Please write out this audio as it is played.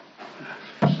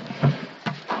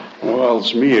Well,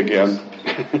 it's me again.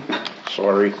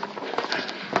 Sorry.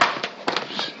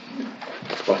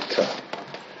 But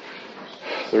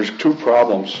there's two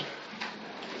problems.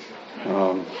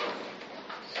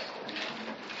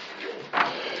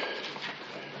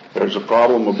 There's a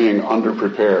problem of being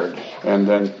underprepared, and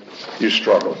then you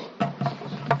struggle.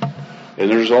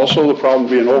 And there's also the problem of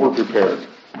being overprepared.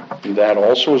 And that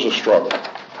also is a struggle.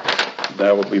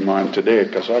 That will be mine today,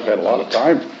 because I've had a lot of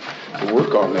time to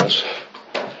work on this.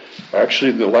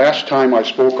 Actually, the last time I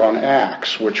spoke on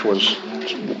Acts, which was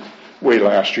way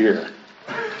last year,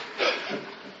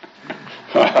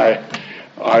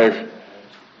 I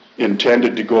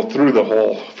intended to go through the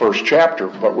whole first chapter,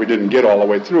 but we didn't get all the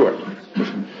way through it.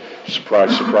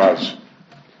 Surprise, surprise.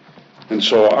 And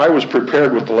so I was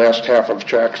prepared with the last half of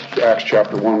Acts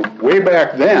chapter 1 way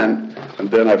back then,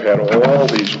 and then I've had all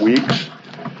these weeks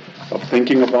of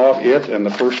thinking about it and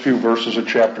the first few verses of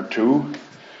chapter 2.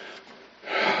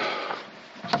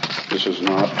 This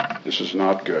is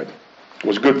not good. It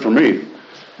was good for me,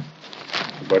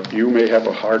 but you may have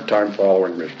a hard time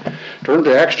following me. Turn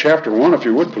to Acts chapter 1, if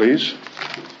you would, please.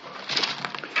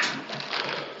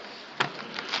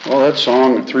 Well, that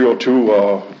song, 302,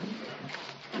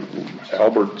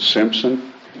 Albert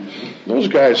Simpson, those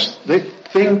guys, they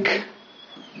think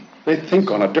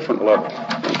on a different level.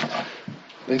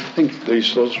 They think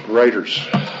those writers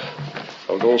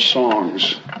of those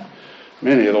songs,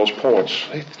 many of those poets,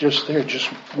 they're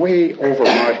just way over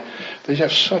they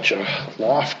have such a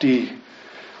lofty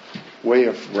way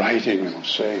of writing and of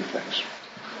saying things.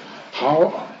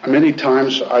 How many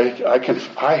times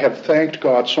I have thanked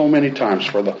God so many times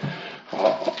for the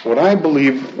what I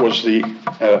believe was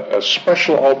a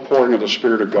special outpouring of the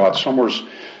Spirit of God somewhere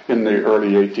in the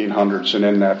early 1800s and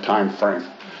in that time frame,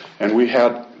 and we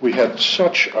had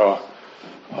such a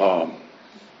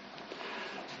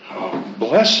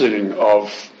blessing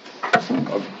of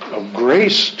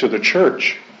grace to the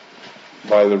church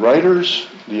by the writers,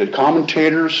 the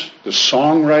commentators, the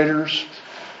songwriters.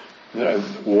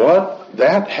 What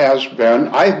that has been,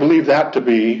 I believe that to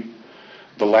be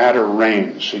the latter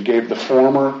rains. He gave the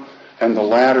former and the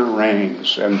latter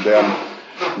rains, and then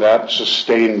that will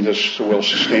sustain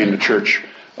the church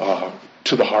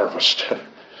to the harvest,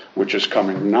 which is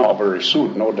coming now very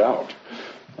soon, no doubt.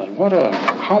 And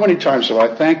how many times have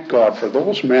I thanked God for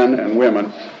those men and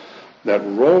women that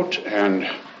wrote and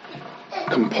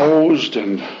composed,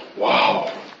 and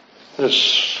wow,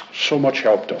 this so much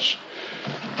helped us.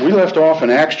 We left off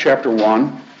in Acts chapter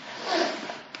 1,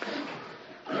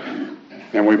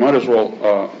 and we might as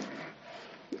well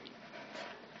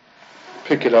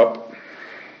pick it up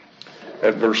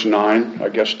at verse 9, I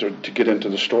guess, to get into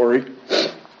the story.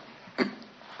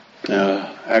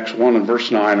 Acts 1 and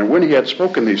verse 9. And when he had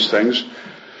spoken these things,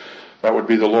 that would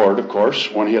be the Lord, of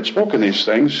course, when he had spoken these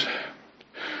things,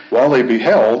 while they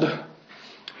beheld,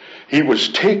 he was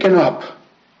taken up,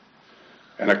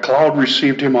 and a cloud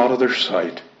received him out of their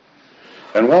sight.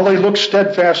 And while they looked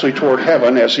steadfastly toward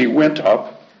heaven as he went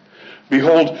up,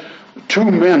 behold, two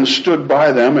men stood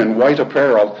by them in white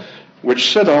apparel,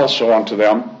 which said also unto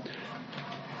them,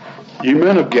 Ye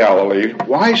men of Galilee,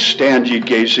 why stand ye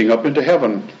gazing up into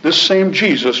heaven? This same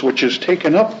Jesus, which is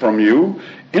taken up from you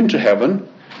into heaven,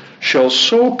 shall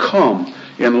so come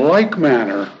in like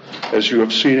manner as you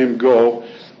have seen him go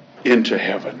into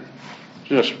heaven.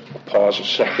 Just pause a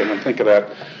second and think of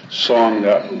that song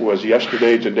that was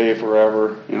yesterday, today,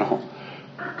 forever.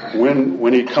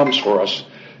 When he comes for us,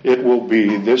 it will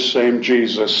be this same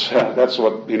Jesus. That's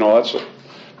what, that's a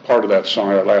part of that song,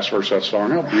 that last verse of that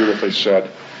song. How beautifully said.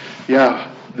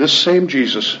 Yeah, this same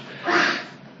Jesus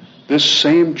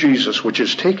which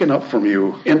is taken up from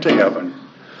you into heaven,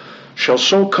 shall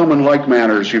so come in like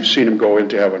manner as you've seen him go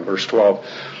into heaven. Verse 12.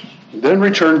 Then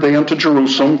returned they unto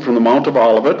Jerusalem from the Mount of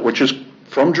Olivet, which is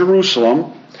from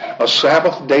Jerusalem a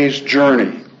Sabbath day's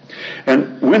journey.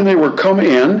 And when they were come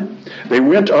in, they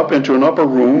went up into an upper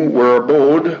room where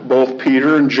abode both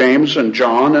Peter and James and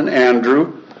John and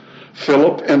Andrew,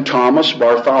 Philip and Thomas,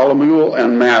 Bartholomew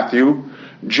and Matthew,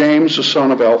 James the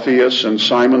son of Alphaeus, and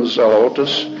Simon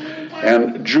Zelotes,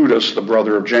 and Judas the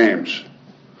brother of James.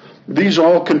 These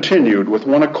all continued with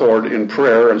one accord in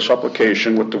prayer and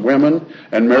supplication with the women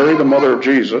and Mary the mother of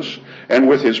Jesus, and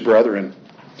with his brethren.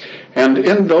 And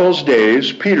in those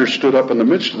days Peter stood up in the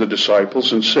midst of the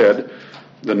disciples and said,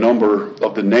 the number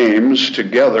of the names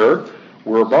together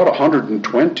were about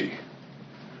 120.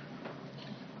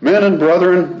 Men and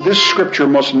brethren, this scripture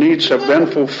must needs have been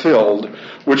fulfilled,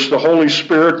 which the Holy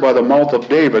Spirit by the mouth of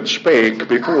David spake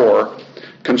before,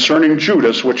 concerning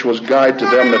Judas, which was guide to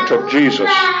them that took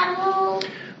Jesus.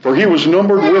 For he was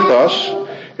numbered with us,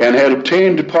 and had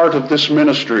obtained part of this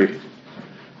ministry.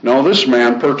 Now this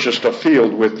man purchased a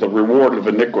field with the reward of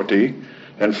iniquity,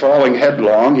 and falling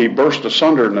headlong, he burst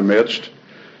asunder in the midst,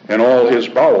 and all his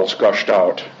bowels gushed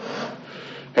out.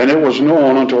 And it was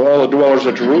known unto all the dwellers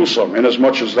at Jerusalem,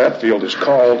 inasmuch as that field is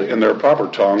called in their proper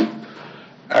tongue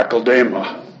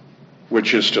Akeldama,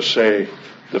 which is to say,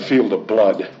 the field of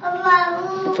blood.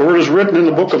 For it is written in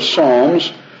the book of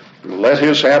Psalms, let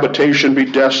his habitation be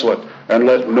desolate, and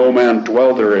let no man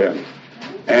dwell therein.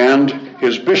 And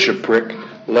his bishopric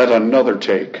let another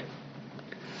take.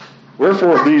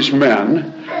 Wherefore these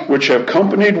men, which have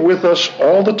companied with us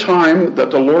all the time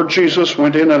that the Lord Jesus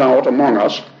went in and out among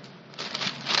us,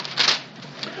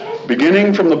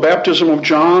 beginning from the baptism of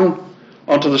John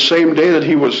unto the same day that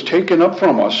he was taken up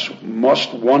from us,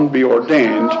 must one be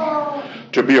ordained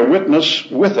to be a witness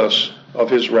with us of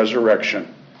his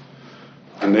resurrection.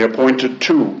 And they appointed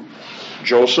two,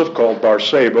 Joseph called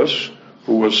Barsabas,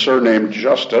 who was surnamed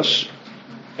Justus,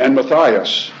 and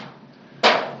Matthias.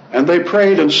 And they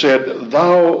prayed and said,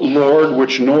 Thou, Lord,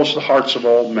 which knowest the hearts of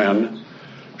all men,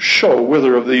 show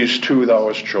whither of these two thou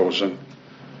hast chosen,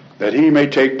 that he may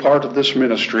take part of this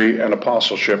ministry and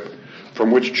apostleship,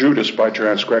 from which Judas by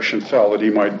transgression fell, that he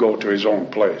might go to his own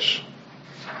place.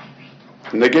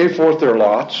 And they gave forth their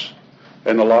lots,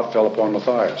 and the lot fell upon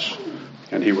Matthias,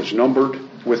 and he was numbered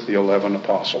with the 11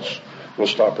 apostles. We'll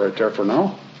stop right there for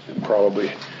now, and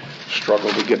probably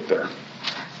struggle to get there.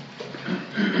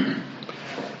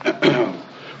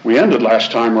 We ended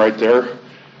last time right there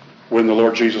when the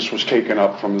Lord Jesus was taken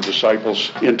up from the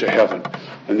disciples into heaven.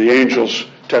 And the angels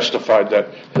testified that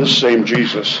this same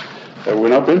Jesus that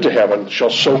went up into heaven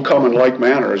shall so come in like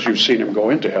manner as you've seen him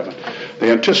go into heaven.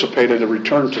 They anticipated a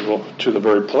return to the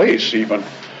very place even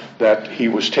that he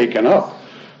was taken up.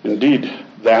 Indeed,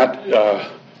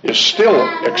 that is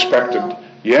still expected.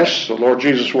 Yes, the Lord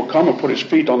Jesus will come and put his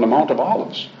feet on the Mount of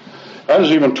Olives. That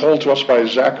is even told to us by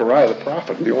Zechariah the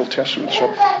prophet in the Old Testament.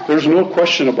 So there's no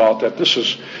question about that.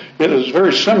 It is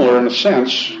very similar in a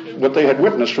sense. What they had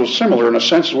witnessed was similar in a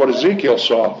sense to what Ezekiel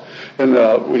saw. And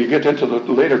when you get into the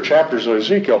later chapters of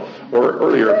Ezekiel, or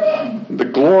earlier, the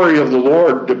glory of the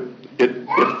Lord,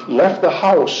 it left the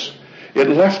house. It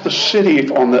left the city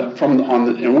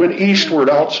and went eastward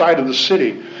outside of the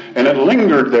city. And it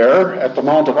lingered there at the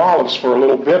Mount of Olives for a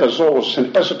little bit as though it was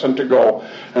hesitant to go.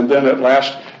 And then at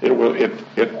last it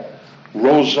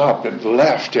rose up, it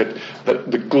left,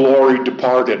 the glory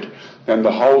departed, and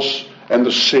the house and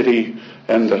the city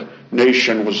and the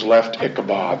nation was left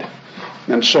Ichabod.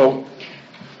 And so,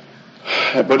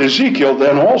 but Ezekiel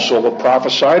then also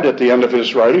prophesied at the end of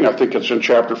his writing, I think it's in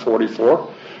chapter 44,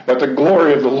 that the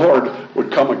glory of the Lord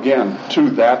would come again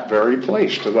to that very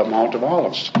place, to the Mount of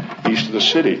Olives, east of the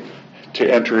city, to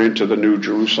enter into the New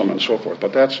Jerusalem and so forth.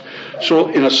 But that's, so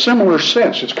in a similar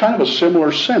sense, it's kind of a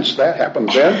similar sense. That happened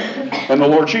then, and the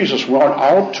Lord Jesus went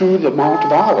out to the Mount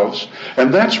of Olives,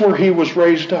 and that's where he was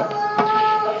raised up,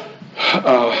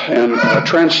 and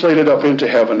translated up into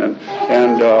heaven,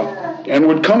 and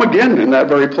would come again in that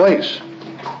very place.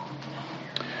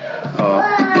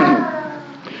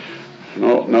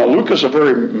 Now Luke is a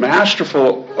very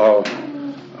masterful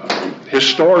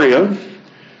historian.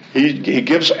 He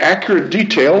gives accurate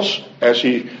details as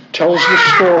he tells the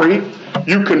story.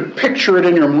 You can picture it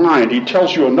in your mind. He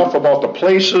tells you enough about the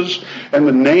places and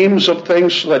the names of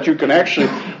things so that you can actually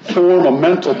form a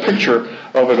mental picture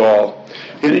of it all.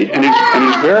 And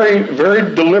he's very,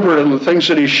 very deliberate in the things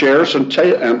that he shares and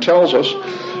tells us.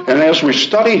 And as we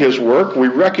study his work, we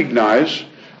recognize,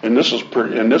 and this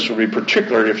would be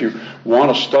particular if you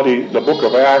want to study the book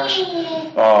of Acts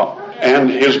and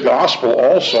his gospel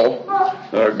also,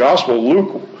 the Gospel of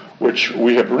Luke, which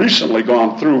we have recently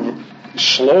gone through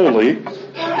slowly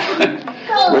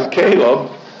with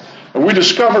Caleb. And we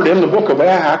discovered in the book of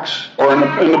Acts, or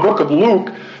in the book of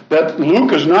Luke, that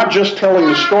Luke is not just telling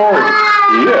the story.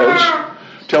 He is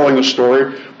telling the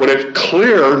story, but it's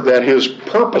clear that his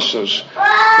purposes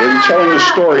in telling the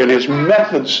story and his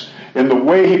methods in the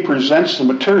way he presents the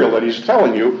material that he's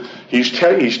telling you, he's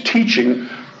teaching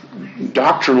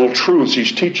doctrinal truths.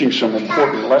 He's teaching some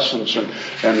important lessons, and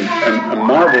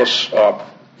marvelous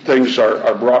things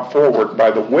are brought forward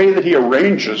by the way that he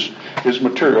arranges his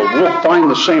material. We'll find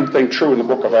the same thing true in the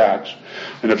book of Acts.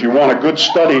 And if you want a good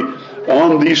study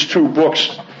on these two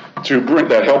books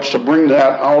that helps to bring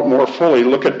that out more fully,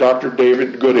 look at Dr.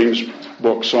 David Gooding's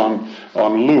books on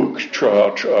Luke.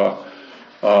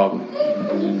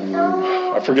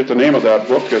 I forget the name of that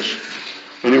book.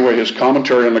 Anyway, his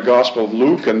commentary on the Gospel of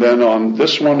Luke, and then on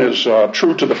this one is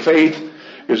True to the Faith,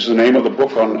 is the name of the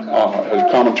book on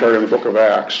his commentary on the book of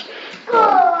Acts.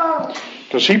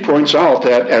 Because he points out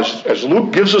that as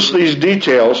Luke gives us these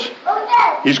details,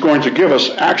 he's going to give us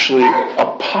actually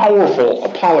a powerful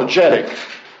apologetic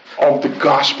of the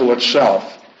gospel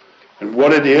itself and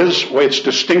what it is, its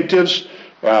distinctives,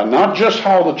 not just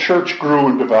how the church grew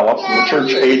and developed and the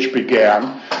church age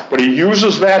began, but he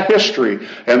uses that history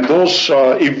and those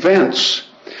events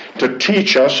to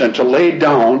teach us and to lay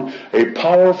down a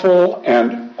powerful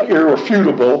and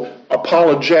irrefutable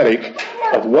apologetic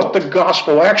of what the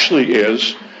gospel actually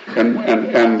is and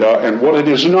what it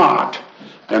is not,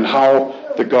 and how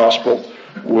the gospel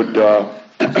would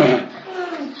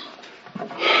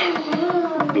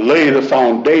lay the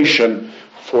foundation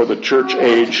for the church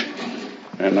age,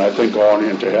 and I think on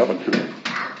into heaven.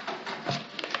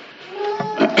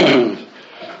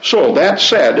 So that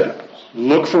said,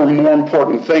 look for more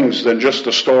important things than just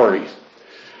the story.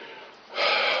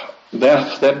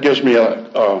 That gives me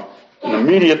an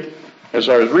immediate, as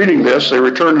I was reading this, they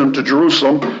returned them to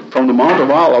Jerusalem from the Mount of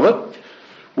Olivet,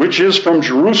 which is from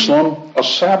Jerusalem a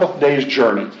Sabbath day's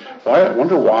journey. I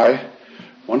wonder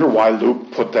why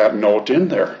Luke put that note in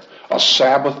there. A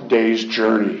Sabbath day's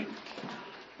journey.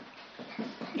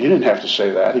 He didn't have to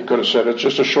say that. He could have said it's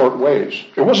just a short ways.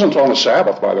 It wasn't on a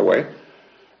Sabbath, by the way,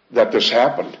 that this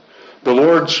happened. The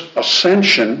Lord's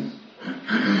ascension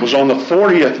was on the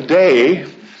 40th day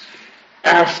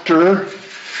after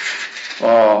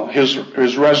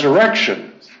his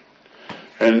resurrection.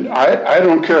 And I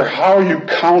don't care how you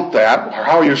count that or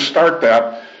how you start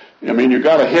that. I mean, you've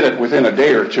got to hit it within a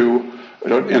day or two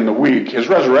in the week. His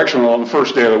resurrection was on the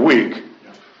first day of the week.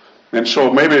 And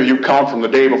so maybe you count from the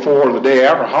day before or the day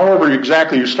after, however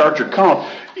exactly you start your count,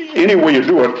 any way you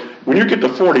do it, when you get to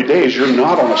 40 days, you're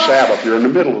not on a Sabbath. You're in the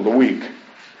middle of the week.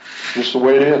 Just the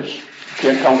way it is. You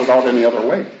can't count it out any other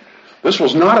way. This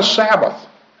was not a Sabbath.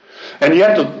 And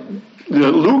yet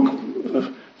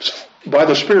Luke, by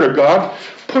the Spirit of God,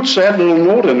 puts that little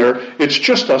note in there. It's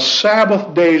just a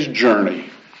Sabbath day's journey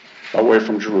away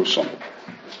from Jerusalem.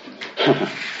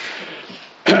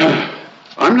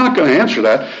 I'm not going to answer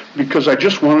that because I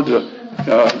just wanted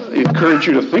to encourage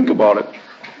you to think about it.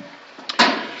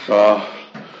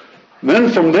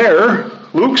 Then from there,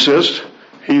 Luke says,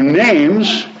 he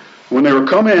names, when they were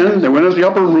come in, they went into the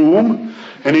upper room,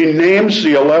 and he names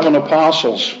the 11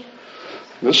 apostles.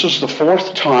 This is the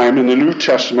fourth time in the New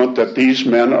Testament that these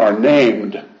men are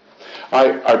named.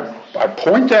 I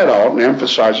point that out and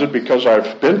emphasize it because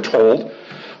I've been told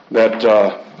that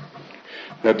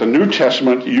the New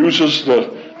Testament uses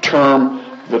the term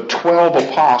the 12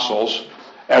 apostles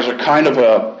as a kind of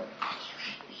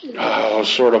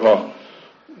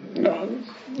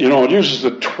it uses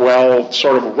the 12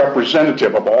 sort of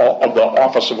representative of the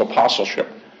office of apostleship.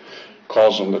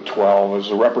 Calls them the 12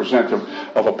 as a representative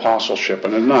of apostleship,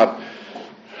 and it's not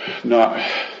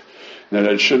that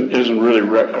it isn't really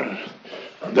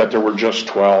that there were just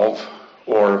 12,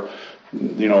 or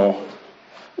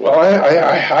well,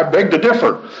 I beg to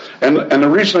differ, and the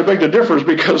reason I beg to differ is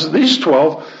because these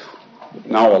 12,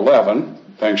 now 11,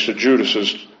 thanks to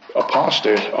Judas's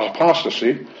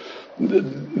apostasy,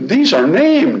 these are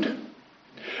named,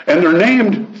 and they're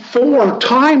named 4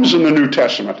 times in the New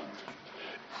Testament.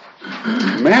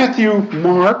 Matthew,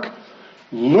 Mark,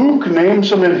 Luke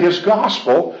names them in his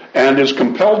gospel and is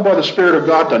compelled by the Spirit of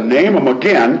God to name them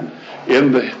again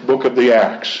in the book of the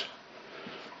Acts.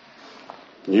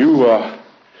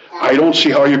 I don't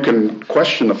see how you can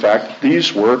question the fact that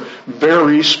these were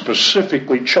very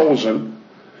specifically chosen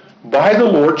by the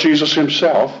Lord Jesus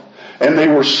himself, and they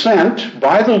were sent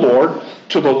by the Lord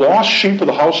to the lost sheep of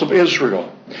the house of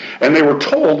Israel. And they were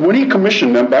told, when he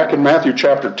commissioned them, back in Matthew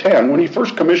chapter 10, when he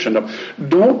first commissioned them,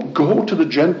 don't go to the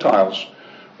Gentiles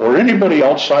or anybody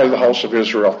outside of the house of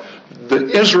Israel.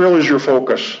 Israel is your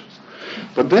focus.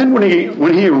 But then when he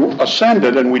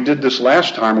ascended, and we did this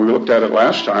last time, we looked at it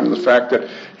last time, the fact that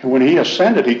when he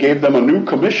ascended, he gave them a new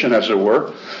commission, as it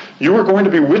were. You are going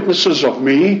to be witnesses of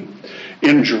me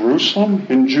in Jerusalem,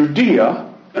 in Judea,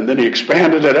 and then he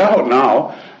expanded it out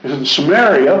now, in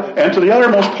Samaria, and to the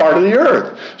uttermost part of the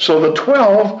earth. So the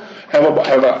 12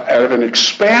 have an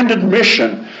expanded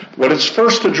mission, but it's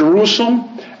first to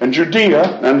Jerusalem and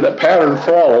Judea, and the pattern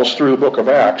follows through the book of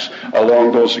Acts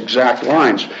along those exact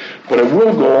lines. But it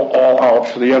will go all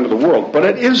out to the end of the world. But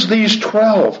it is these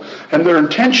 12, and their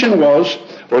intention was,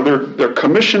 or their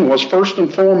commission was first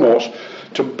and foremost,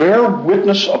 to bear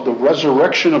witness of the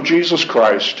resurrection of Jesus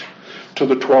Christ to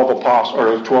the 12 apostles,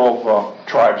 or the 12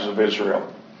 tribes of Israel.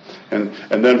 And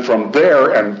then from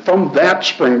there, and from that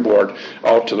springboard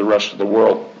out to the rest of the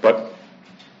world. But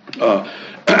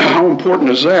how important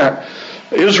is that?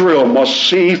 Israel must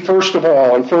see, first of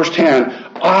all, and firsthand,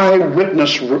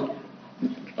 eyewitness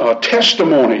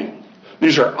testimony.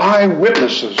 These are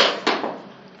eyewitnesses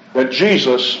that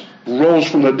Jesus rose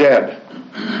from the dead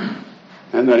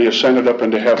and that he ascended up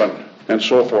into heaven and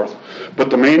so forth. But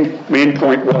the main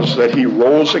point was that he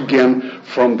rose again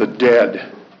from the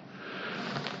dead.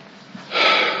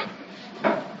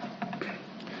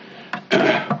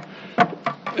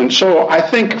 And so I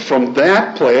think from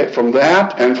that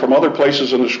and from other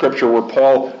places in the Scripture where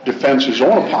Paul defends his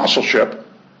own apostleship,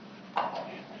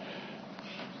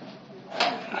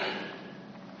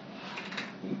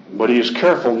 but he is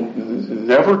careful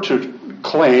never to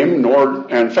claim, nor,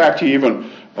 in fact, he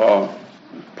even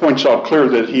points out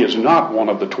clearly that he is not one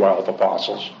of the 12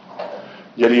 apostles.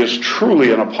 Yet he is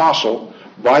truly an apostle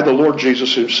by the Lord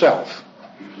Jesus himself.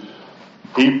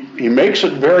 He makes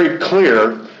it very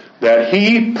clear that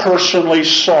he personally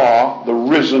saw the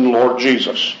risen Lord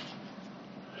Jesus.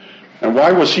 And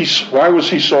why was he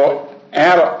so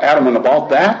adamant about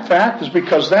that fact? Is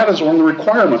because that is one of the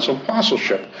requirements of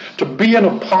apostleship. To be an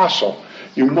apostle,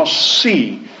 you must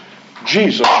see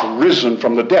Jesus risen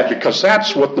from the dead, because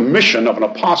that's what the mission of an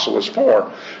apostle is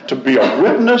for, to be a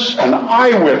witness, an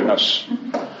eyewitness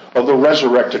of the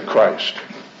resurrected Christ.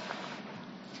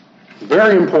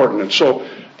 Very important. And so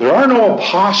there are no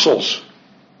apostles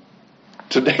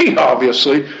today,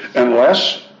 obviously,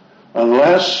 unless,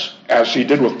 as he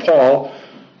did with Paul,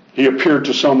 he appeared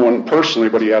to someone personally,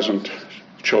 but he hasn't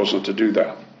chosen to do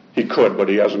that. He could, but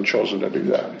he hasn't chosen to do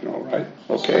that, right?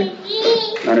 Okay?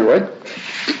 Anyway,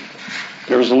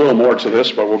 there's a little more to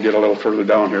this, but we'll get a little further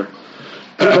down here.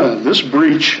 This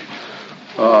breach,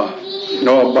 by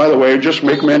the way, just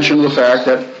make mention of the fact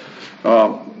that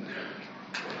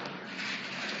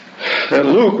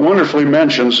Luke wonderfully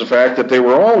mentions the fact that they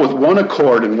were all with one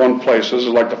accord in one place. This is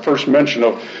like the first mention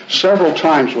of several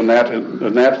times when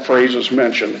that phrase is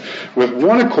mentioned. With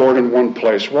one accord in one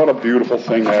place. What a beautiful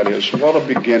thing that is. What a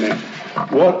beginning.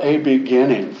 What a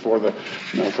beginning for the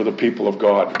people of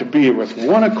God. To be with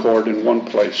one accord in one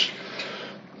place.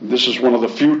 This is one of the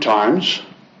few times,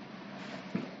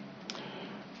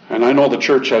 and I know the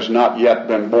church has not yet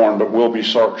been born, but will be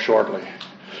shortly.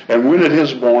 And when it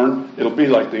is born, it'll be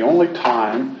like the only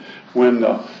time when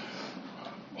the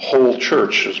whole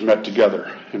church is met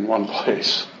together in one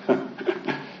place.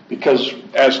 Because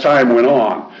as time went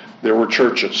on, there were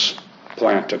churches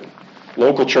planted.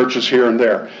 Local churches here and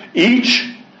there.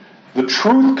 Each, the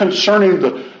truth concerning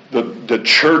the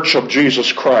church of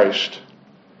Jesus Christ,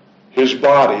 his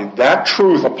body, that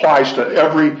truth applies to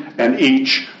every and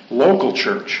each local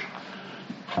church.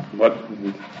 But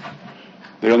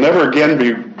they'll never again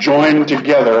be joined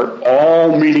together,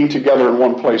 all meeting together in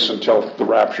one place until the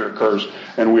rapture occurs,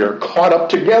 and we are caught up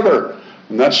together.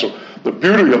 And that's the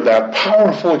beauty of that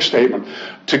powerful statement.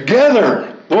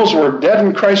 Together, those who are dead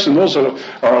in Christ and those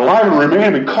that are alive and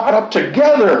remain, be caught up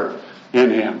together in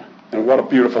him. And what a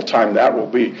beautiful time that will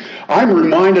be. I'm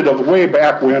reminded of way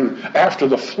back when, after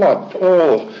the flood,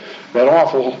 that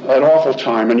awful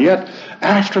time. And yet,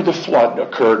 after the flood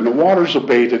occurred and the waters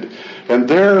abated, and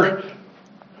there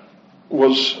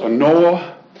was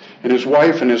Noah and his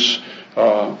wife and his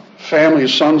family,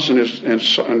 his sons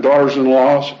and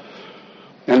daughters-in-laws,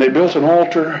 and they built an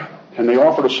altar and they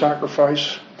offered a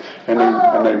sacrifice and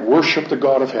they worshiped the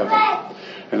God of heaven.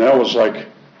 And that was like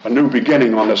a new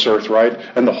beginning on this earth, right?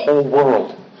 And the whole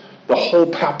world, the whole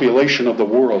population of the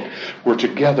world were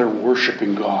together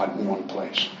worshiping God in one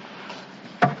place.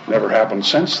 Never happened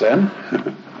since then.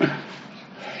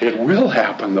 It will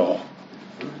happen, though.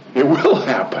 It will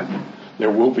happen. There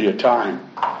will be a time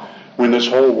when this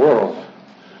whole world,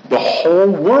 the whole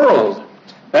world,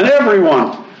 and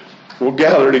everyone will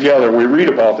gather together. We read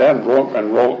about that in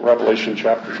Revelation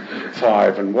chapter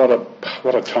 5, and what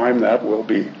a time that will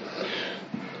be.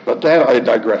 But that, I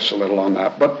digress a little on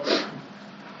that. But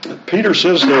Peter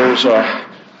says there's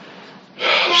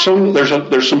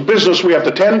some business we have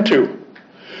to tend to.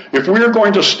 If we are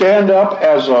going to stand up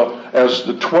as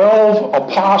the 12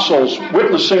 apostles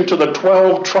witnessing to the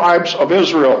 12 tribes of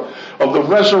Israel of the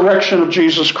resurrection of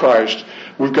Jesus Christ,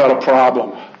 we've got a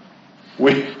problem.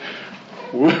 We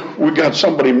got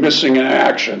somebody missing in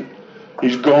action.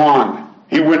 He's gone.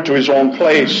 He went to his own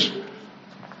place.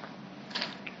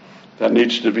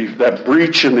 That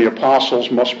breach in the apostles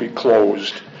must be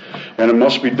closed. And it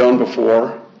must be done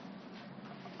before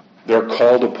they're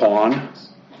called upon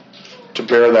to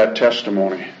bear that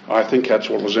testimony. I think that's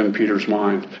what was in Peter's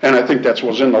mind. And I think that's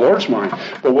what was in the Lord's mind.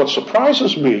 But what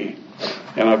surprises me,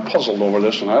 and I've puzzled over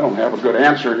this and I don't have a good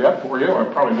answer yet for you, I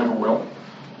probably never will.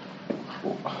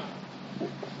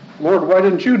 Lord, why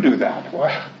didn't you do that?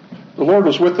 Why? The Lord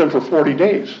was with them for 40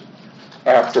 days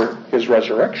after his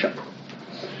resurrection.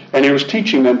 And he was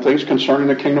teaching them things concerning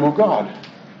the kingdom of God.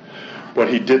 But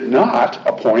he did not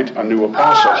appoint a new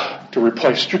apostle to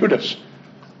replace Judas.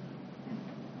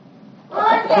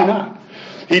 Why not?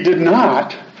 He did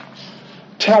not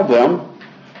tell them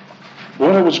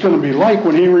what it was going to be like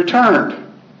when he returned.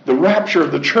 The rapture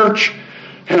of the church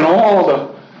and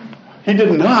he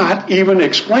did not even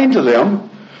explain to them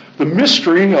the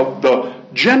mystery of the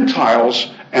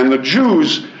Gentiles and the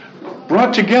Jews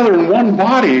brought together in one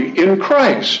body in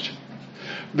Christ.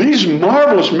 These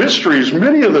marvelous mysteries,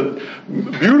 many of the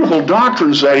beautiful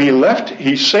doctrines that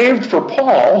he saved for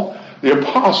Paul, the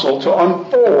apostle, to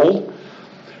unfold.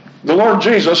 The Lord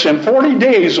Jesus, in 40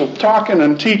 days of talking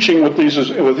and teaching with his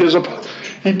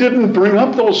he didn't bring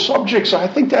up those subjects. I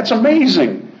think that's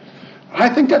amazing.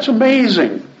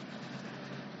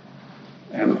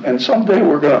 And someday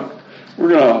we're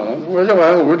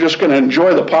just going to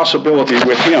enjoy the possibility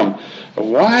with him.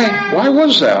 Why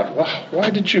was that?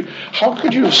 How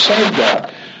could you have saved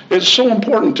that? It's so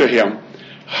important to him.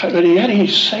 But yet he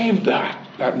saved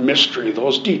that mystery,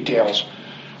 those details,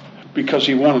 because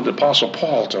he wanted the Apostle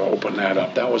Paul to open that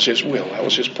up. That was his will. That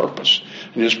was his purpose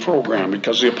and his program,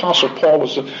 because the Apostle Paul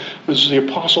was the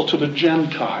apostle to the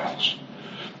Gentiles.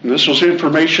 And this was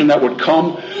information that would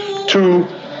come to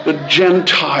the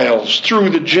Gentiles, through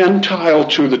the Gentile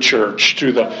to the church,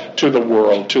 to the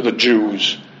world, to the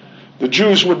Jews. The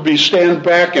Jews would stand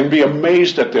back and be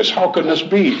amazed at this. How can this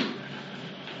be?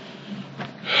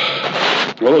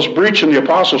 Well, this breach in the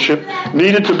apostleship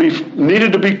needed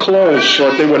to be closed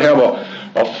so that they would have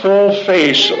a full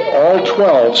face, all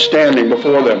 12 standing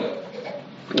before them.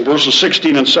 In verses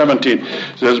 16 and 17,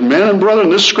 it says, "Men and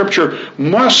brethren, this scripture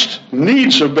must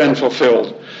needs have been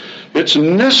fulfilled." It's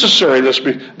necessary. This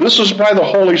is by the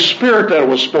Holy Spirit that it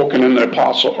was spoken in the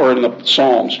apostle or in the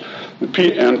Psalms.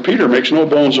 And Peter makes no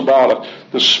bones about it.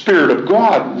 The Spirit of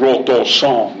God wrote those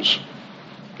Psalms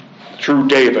through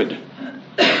David.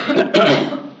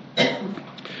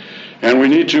 And we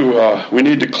need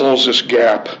to close this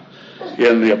gap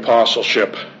in the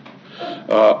apostleship.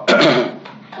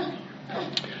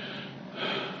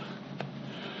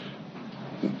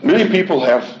 Many people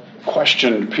have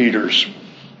questioned Peter's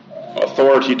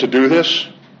authority to do this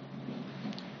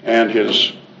and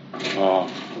his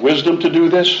wisdom to do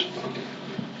this,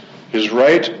 his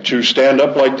right to stand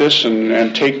up like this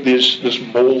and take this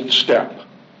bold step.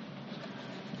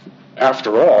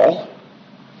 After all,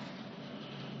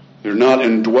 they're not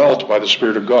indwelt by the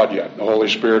Spirit of God yet. The Holy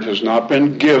Spirit has not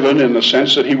been given in the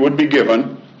sense that he would be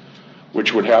given,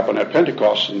 which would happen at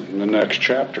Pentecost in the next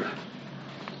chapter.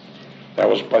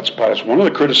 That's one of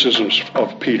the criticisms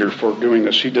of Peter for doing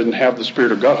this. He didn't have the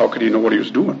Spirit of God. How could he know what he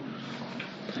was doing?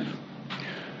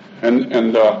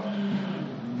 And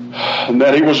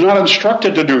that he was not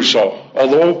instructed to do so.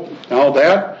 Although now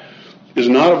that is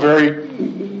not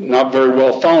very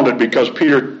well founded, because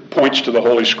Peter points to the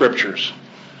Holy Scriptures.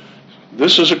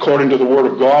 This is according to the Word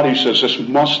of God. He says this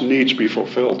must needs be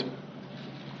fulfilled.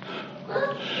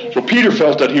 So Peter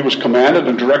felt that he was commanded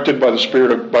and directed by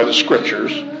the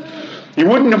Scriptures. He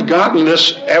wouldn't have gotten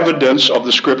this evidence of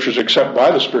the Scriptures except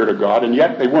by the Spirit of God, and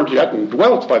yet they weren't yet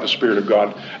indwelt by the Spirit of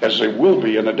God, as they will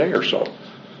be in a day or so,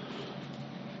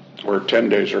 or 10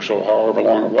 days or so, however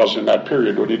long it was in that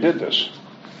period when he did this.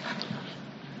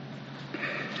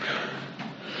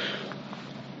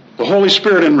 The Holy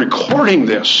Spirit, in recording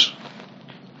this,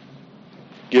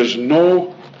 gives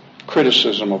no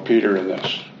criticism of Peter in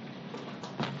this.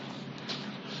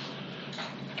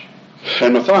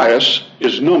 And Matthias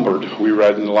is numbered, we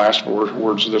read in the last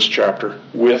words of this chapter,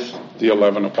 with the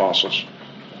 11 apostles.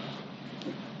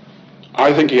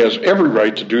 I think he has every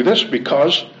right to do this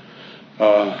because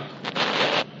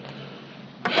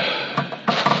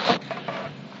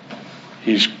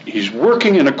he's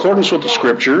working in accordance with the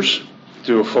Scriptures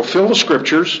to fulfill the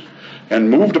Scriptures, and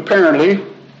moved apparently.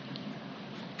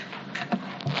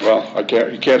 Well,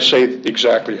 you can't say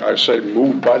exactly. I say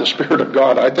moved by the Spirit of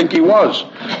God. I think he was.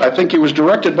 I think he was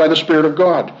directed by the Spirit of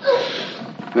God.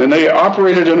 And they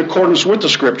operated in accordance with the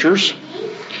Scriptures.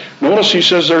 Notice he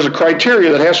says there's a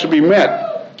criteria that has to be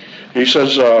met. He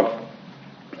says,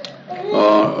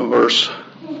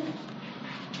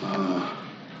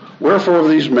 wherefore of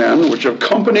these men, which have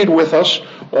companied with us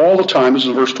all the time, this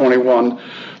is verse 21,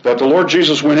 that the Lord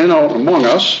Jesus went in out among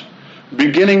us,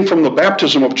 beginning from the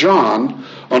baptism of John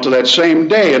unto that same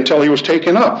day until he was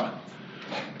taken up.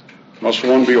 Must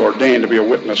one be ordained to be a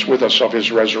witness with us of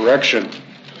his resurrection.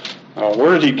 Now,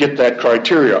 where did he get that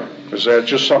criteria? Is that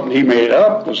just something he made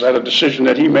up? Was that a decision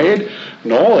that he made?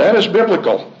 No, that is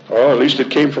biblical. Or at least it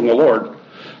came from the Lord.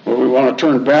 Well, we want to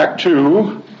turn back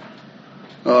to...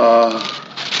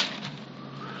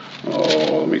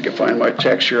 let me find my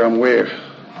text here. I'm way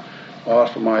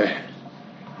off of my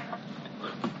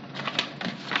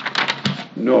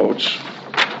notes,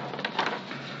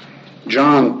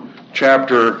 John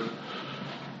chapter,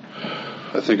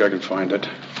 I think I can find it,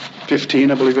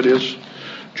 15, I believe it is.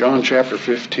 John chapter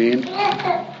 15.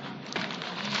 I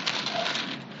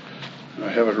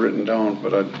have it written down,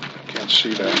 but I can't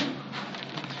see that.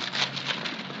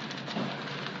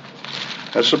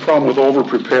 That's the problem with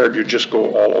over-prepared. You just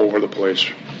go all over the place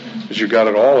because you got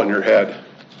it all in your head.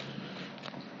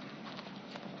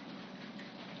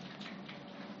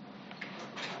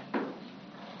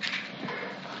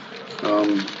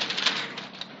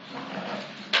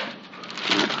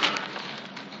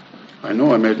 I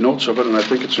know I made notes of it, and I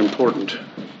think it's important.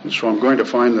 And so I'm going to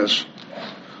find this.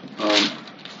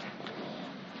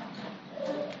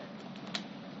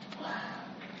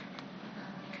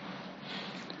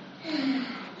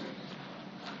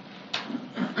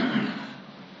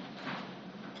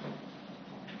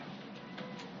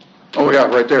 Oh yeah,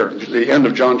 right there, the end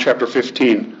of John chapter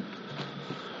 15.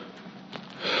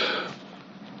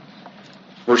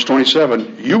 Verse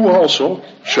 27, you also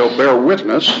shall bear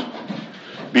witness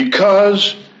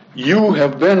because you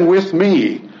have been with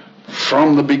me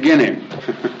from the beginning.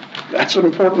 That's an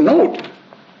important note.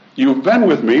 You've been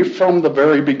with me from the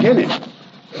very beginning.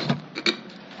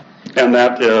 And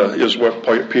that is what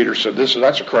Peter said.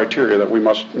 That's a criteria that we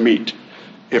must meet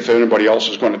if anybody else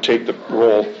is going to take the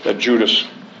role that Judas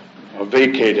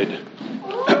vacated.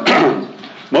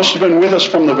 Must have been with us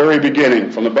from the very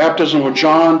beginning, from the baptism of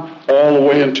John all the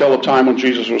way until the time when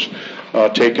Jesus was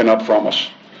taken up from us.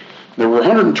 There were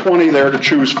 120 there to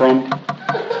choose from.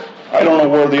 I don't know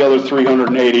where the other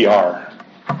 380 are,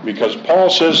 because Paul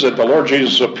says that the Lord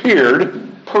Jesus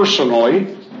appeared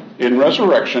personally in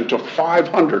resurrection to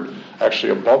 500,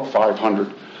 actually above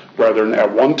 500, rather than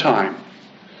at one time.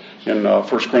 In 1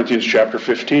 Corinthians chapter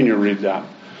 15 you read that.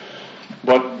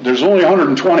 But there's only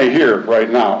 120 here right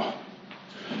now.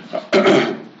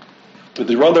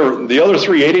 The other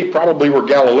 380 probably were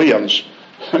Galileans,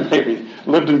 maybe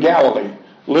lived in Galilee,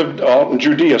 lived out in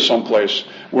Judea someplace.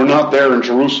 We're not there in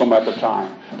Jerusalem at the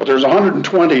time. But there's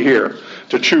 120 here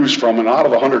to choose from, and out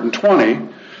of the 120,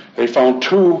 they found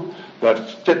two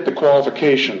that fit the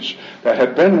qualifications, that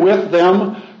had been with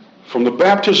them from the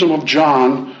baptism of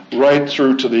John right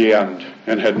through to the end,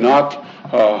 and had not,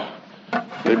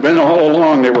 they'd been all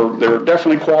along, they were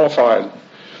definitely qualified.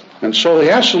 And so they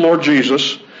asked the Lord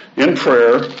Jesus in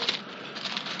prayer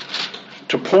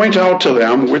to point out to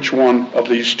them which one of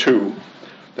these two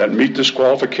that meet this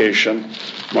qualification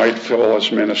might fill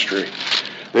this ministry.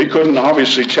 They couldn't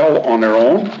obviously tell on their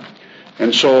own,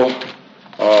 and so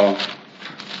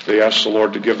they asked the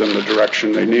Lord to give them the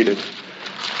direction they needed.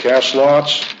 Cast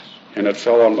lots, and it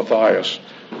fell on Matthias.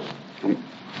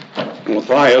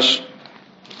 Matthias,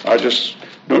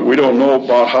 we don't know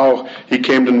about how he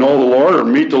came to know the Lord or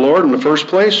meet the Lord in the first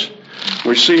place.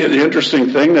 We see the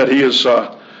interesting thing that he has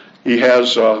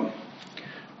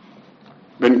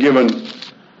been given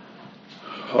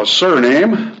a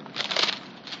surname.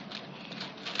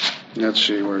 Let's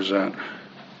see, where's that?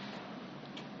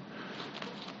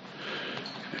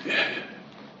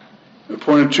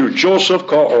 Appointed to Joseph,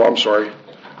 called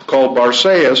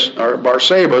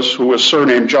Barsabas, who was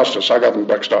surnamed Justus. I got them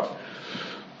mixed up.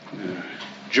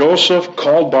 Joseph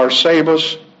called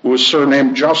Barsabas, who was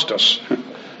surnamed Justus.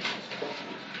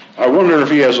 I wonder if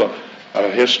he has a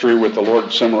history with the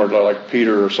Lord similar to like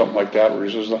Peter or something like that, where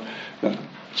he says,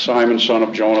 Simon, son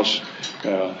of Jonas,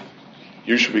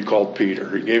 you should be called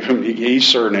Peter. He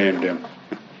surnamed him.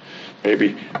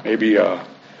 Maybe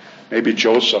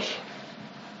Joseph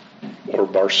or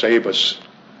Barsabas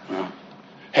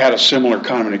had a similar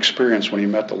kind of an experience when he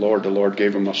met the Lord. The Lord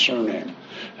gave him a surname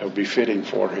that would be fitting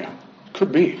for him.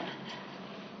 Could be.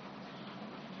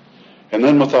 And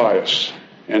then Matthias.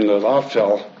 And the lot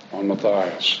fell on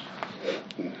Matthias.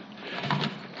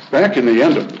 Back in the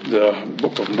end of the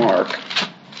book of Mark,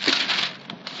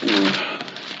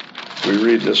 we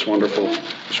read this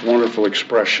wonderful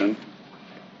expression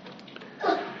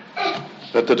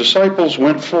that the disciples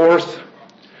went forth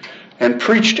and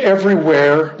preached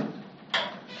everywhere,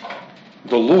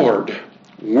 the Lord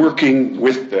working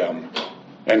with them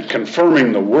and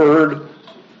confirming the word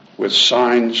with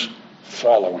signs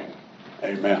following.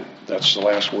 Amen. That's the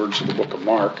last words of the book of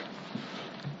Mark.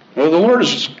 Now, the Lord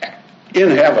is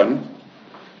in heaven,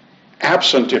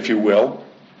 absent, if you will,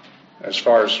 as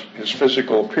far as his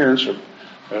physical appearance.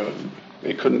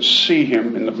 They couldn't see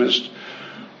him in the midst,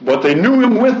 but they knew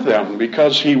him with them,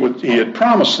 because he had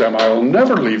promised them, I will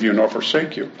never leave you nor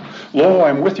forsake you. Lo,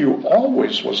 I'm with you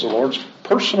always, was the Lord's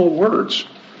personal words.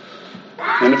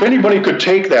 And if anybody could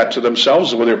take that to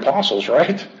themselves, with the apostles,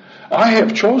 right? I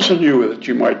have chosen you that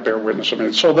you might bear witness of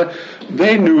me. So that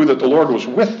they knew that the Lord was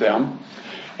with them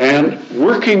and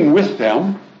working with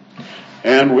them,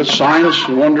 and with signs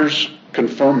and wonders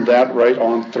confirmed that right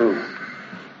on through.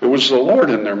 It was the Lord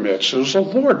in their midst. It was the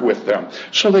Lord with them.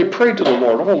 So they prayed to the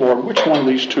Lord, "Oh Lord, which one of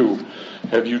these two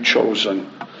have you chosen?"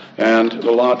 And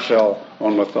the lot fell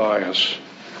on Matthias.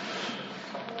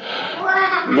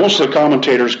 Most of the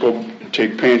commentators go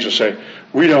take pains to say,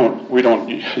 we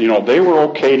don't, they were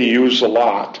okay to use the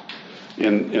lot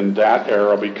in that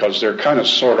era because they're kind of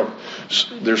sort of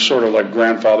like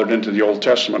grandfathered into the Old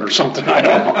Testament or something. I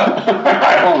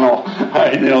don't know.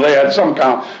 I don't know. They had some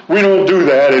kind. We don't do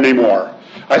that anymore.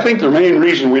 I think the main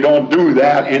reason we don't do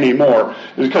that anymore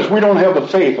is because we don't have the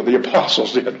faith of the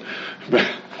apostles did.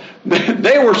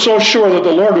 They were so sure that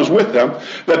the Lord was with them,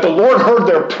 that the Lord heard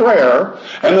their prayer,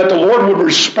 and that the Lord would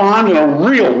respond in a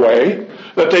real way,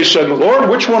 that they said, "Lord,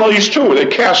 which one of these two?" They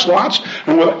cast lots,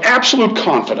 and with absolute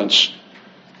confidence,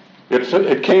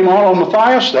 it came out on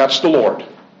Matthias, that's the Lord.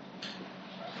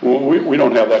 Well, we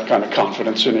don't have that kind of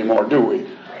confidence anymore, do we?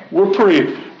 We're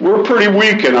pretty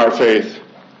weak in our faith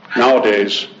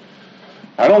nowadays.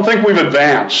 I don't think we've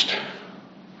advanced,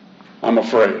 I'm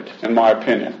afraid, in my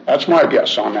opinion. That's my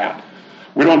guess on that.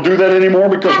 We don't do that anymore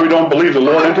because we don't believe the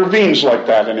Lord intervenes like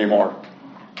that anymore.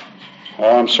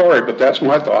 I'm sorry, but that's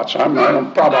my thoughts. I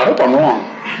hope I'm wrong.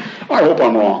 I hope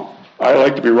I'm wrong. I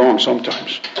like to be wrong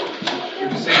sometimes.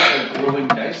 The same thing as rolling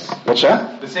dice? What's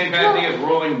that? The same kind of thing as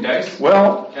rolling dice?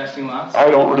 Well, casting lots? I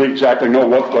don't really exactly know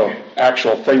what the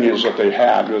actual thing is that they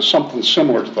had. It was something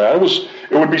similar to that. It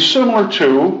would be similar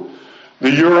to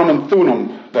the Urim and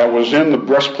Thummim that was in the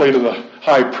breastplate of the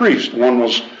high priest. One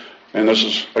was, and this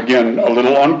is, again, a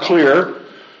little unclear,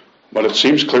 but it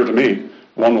seems clear to me,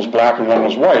 one was black and one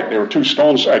was white. They were two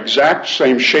stones, exact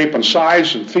same shape and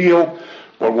size and feel,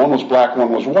 but one was black,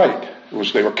 one was white.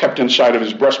 They were kept inside of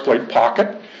his breastplate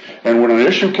pocket, and when an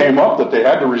issue came up that they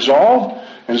had to resolve,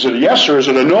 and is it a yes or is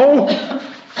it a no?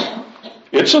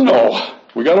 It's a no.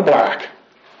 We got a black.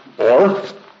 Or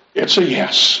it's a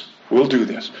yes. We'll do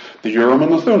this. The Urim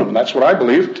and the Thummim. That's what I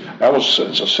believe. It's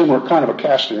a similar kind of a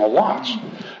casting of lots.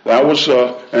 That was,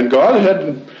 and God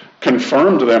had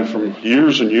confirmed to them from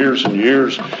years and years and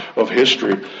years of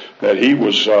history that He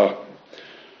was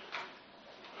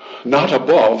not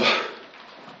above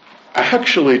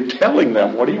actually telling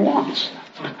them what He wants.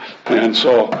 And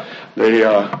so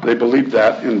they believed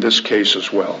that in this case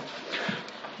as well.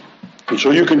 And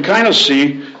so you can kind of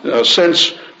see,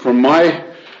 sense from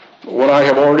what I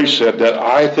have already said, that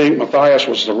I think Matthias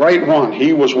was the right one.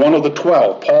 He was one of the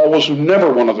 12. Paul was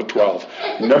never one of the 12.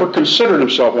 He never considered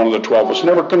himself one of the 12. Was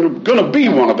never going to be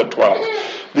one of the 12.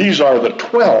 These are the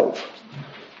 12.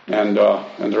 And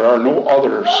there are no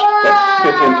others that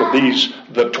fit into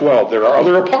the 12. There are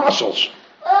other apostles.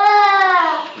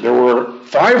 There were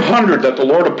 500 that the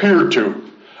Lord appeared to.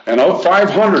 And of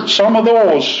 500, some of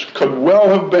those could well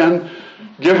have been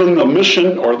given the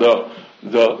mission or the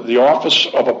office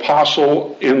of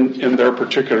apostle in their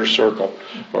particular circle,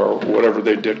 or whatever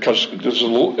they did, because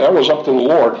that was up to the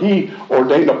Lord. He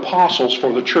ordained apostles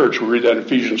for the church. We read that in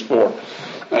Ephesians 4.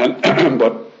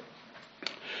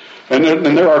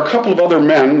 And there are a couple of other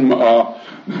men,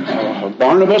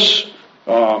 Barnabas,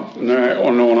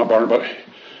 not Barnabas,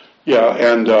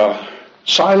 and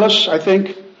Silas, I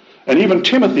think, and even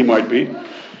Timothy might be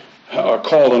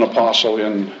called an apostle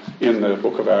in the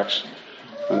book of Acts.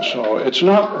 And so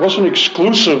wasn't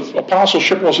exclusive.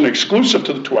 Apostleship wasn't exclusive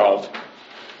to the 12,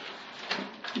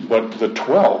 but the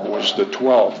 12 was the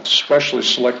 12, specially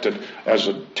selected as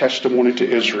a testimony to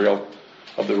Israel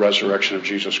of the resurrection of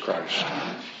Jesus Christ.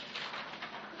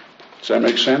 Does that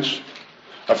make sense?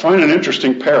 I find an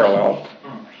interesting parallel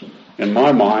in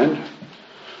my mind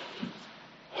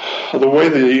the way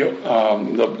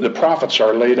the prophets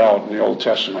are laid out in the Old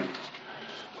Testament.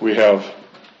 We have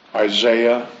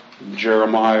Isaiah,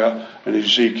 Jeremiah, and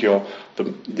Ezekiel.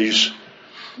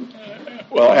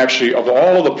 Actually, of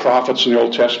all of the prophets in the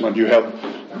Old Testament, you have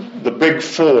the big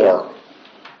four: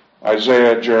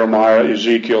 Isaiah, Jeremiah,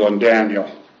 Ezekiel, and Daniel.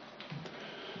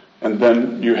 And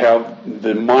then you have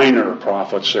the minor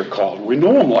prophets, they're called. We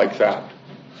know them like that.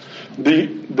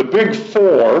 The big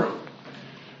four,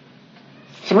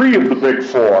 three of the big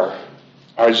four,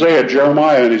 Isaiah,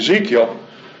 Jeremiah, and Ezekiel,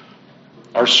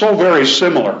 are so very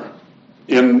similar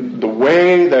in the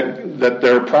way that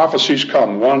their prophecies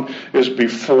come. One is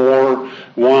before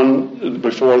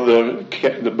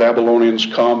the Babylonians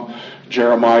come.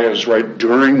 Jeremiah is right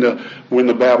during when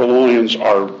the Babylonians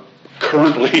are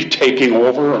currently taking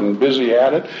over and busy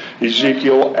at it.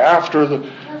 Ezekiel after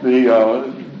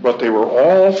but they were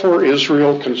all for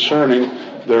Israel concerning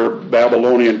their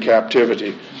Babylonian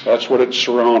captivity. That's what it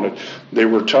surrounded. They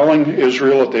were telling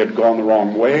Israel that they had gone the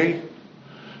wrong way.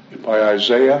 By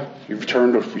Isaiah, you've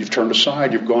turned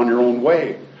aside, you've gone your own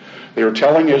way. They were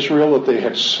telling Israel that they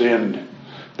had sinned.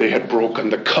 They had broken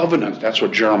the covenant. That's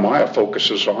what Jeremiah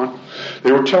focuses on.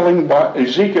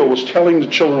 Ezekiel was telling the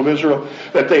children of Israel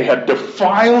that they had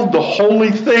defiled the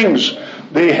holy things.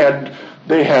 They had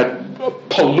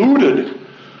polluted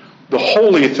the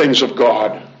holy things of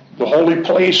God, the holy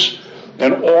place,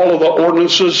 and all of the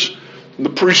ordinances, the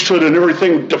priesthood and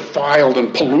everything defiled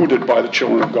and polluted by the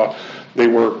children of God. They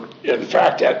were, in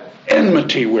fact, at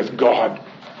enmity with God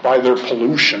by their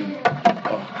pollution.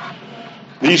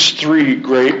 These three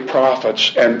great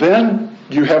prophets. And then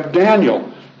you have Daniel,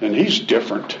 and he's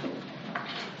different.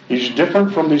 He's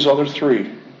different from these other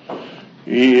three.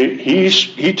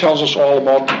 He tells us all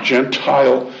about the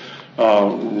Gentile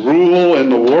rule in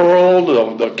the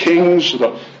world, the kings,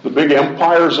 the big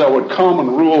empires that would come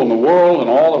and rule in the world, and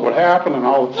all that would happen, and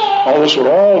all this would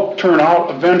all turn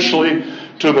out eventually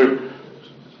to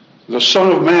the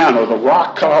Son of Man, or the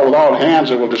rock cut out without hands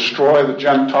that will destroy the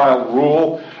Gentile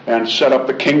rule and set up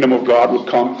the kingdom of God would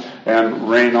come and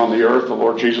reign on the earth. The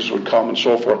Lord Jesus would come and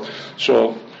so forth.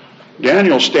 So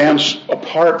Daniel stands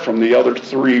apart from the other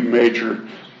three major,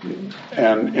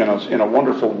 and in a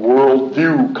wonderful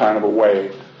worldview kind of a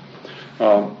way.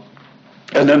 And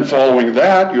then following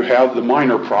that, you have the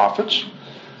minor prophets.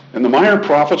 And the minor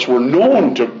prophets were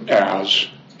known as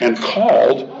and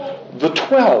called the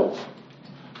 12.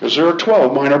 Because there are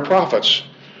 12 minor prophets.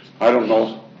 I don't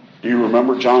know. Do you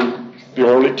remember John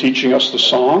Bjorley teaching us the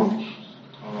song?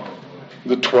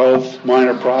 The 12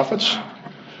 minor prophets?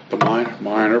 The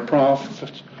minor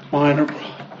prophets.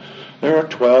 There are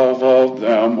 12 of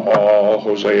them all.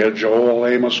 Hosea, Joel,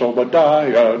 Amos,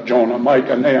 Obadiah, Jonah,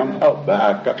 Micah, Nahum,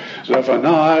 Habakkuk,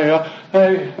 Zephaniah.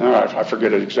 Hey, all right, I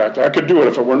forget it exactly. I could do it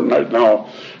if it weren't right now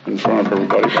in front of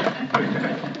everybody.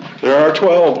 There are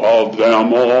 12 of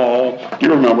them all. You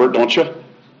remember it, don't you?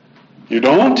 You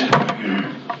don't?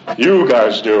 You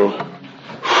guys do.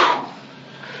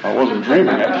 I wasn't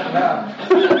dreaming it.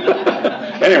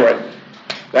 Anyway,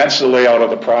 that's the layout of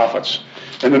the prophets.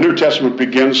 And the New Testament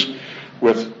begins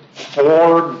with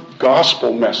 4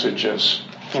 gospel messages.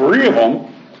 3 of them,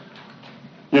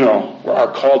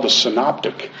 are called the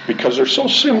synoptic because they're so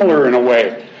similar in a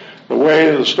way. The way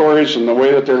the stories and the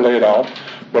way that they're laid out.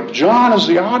 But John is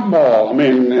the oddball.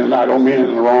 And I don't mean it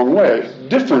in the wrong way.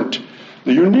 Different,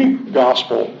 the unique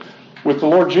gospel with the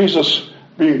Lord Jesus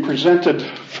being presented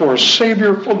for a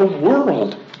Savior for the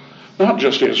world. Not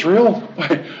just Israel,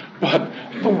 but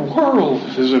the world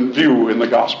is in view in the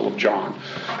Gospel of John.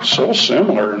 So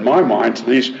similar in my mind to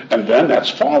these. And then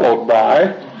that's followed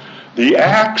by the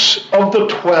Acts of the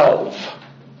 12.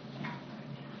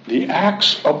 The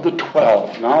Acts of the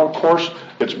 12. Now, of course,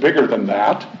 it's bigger than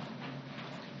that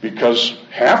because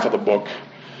half of the book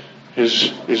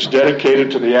is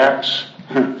dedicated to the Acts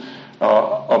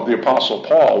of the Apostle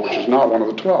Paul, which is not one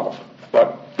of the 12.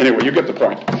 But anyway, you get the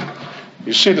point.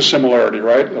 You see the similarity,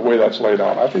 right? The way that's laid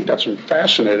out. I think that's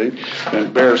fascinating and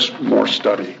it bears more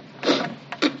study.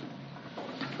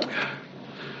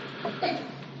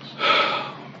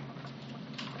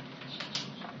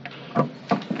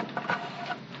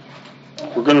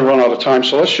 We're going to run out of time,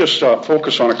 so let's just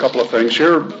focus on a couple of things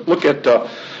here. Look at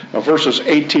verses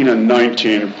 18 and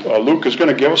 19. Luke is going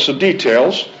to give us the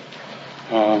details,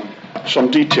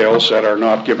 some details that are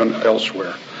not given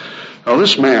elsewhere. Now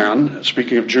this man,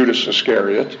 speaking of Judas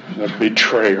Iscariot, the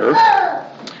betrayer,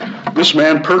 this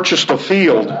man purchased a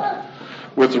field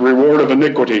with the reward of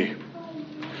iniquity,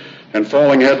 and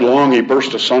falling headlong he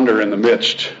burst asunder in the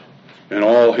midst, and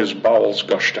all his bowels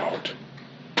gushed out.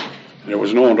 And it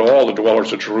was known to all the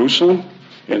dwellers of Jerusalem,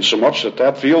 insomuch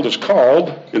that field is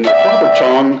called, in the proper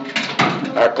tongue,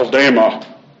 Akeldama,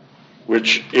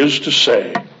 which is to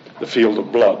say, the field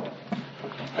of blood.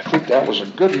 I think that was a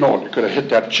good note. You could have hit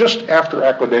that just after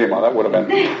Akeldama. That would have been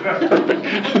perfect.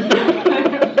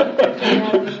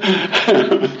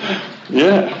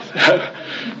 Yeah.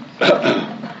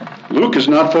 Luke is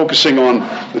not focusing on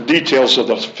the details of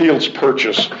the field's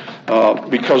purchase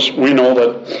because we know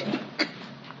that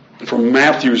from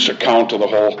Matthew's account of the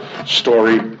whole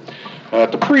story,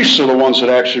 the priests are the ones that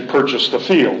actually purchased the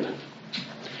field.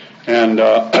 And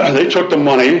they took the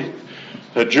money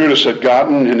that Judas had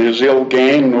gotten in his ill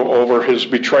gain over his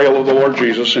betrayal of the Lord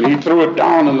Jesus, and he threw it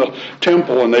down in the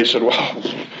temple, and they said, well,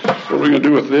 what are we going to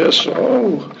do with this?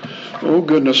 Oh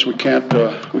goodness, we can't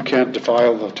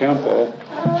defile the temple.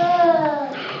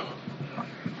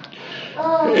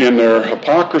 In their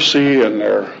hypocrisy and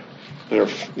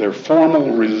their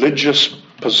formal religious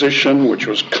position, which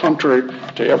was contrary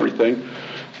to everything.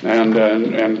 And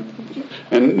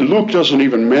Luke doesn't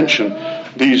even mention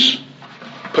these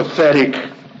pathetic,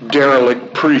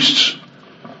 derelict priests.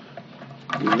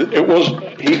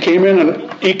 He came in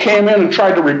and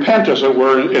tried to repent, as it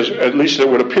were, at least it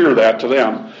would appear that to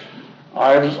them.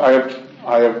 I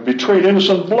have betrayed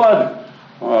innocent blood.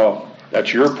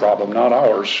 That's your problem, not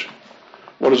ours.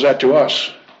 What is that to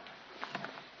us?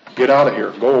 Get out of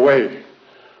here. Go away.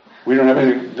 We don't have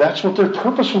anything. That's what their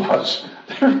purpose was.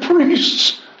 They're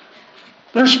priests.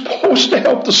 They're supposed to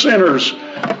help the sinners.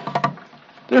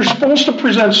 They're supposed to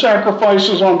present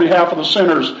sacrifices on behalf of the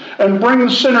sinners and bring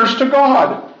the sinners to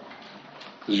God.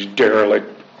 This derelict,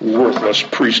 worthless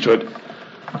priesthood.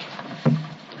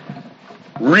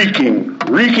 Reeking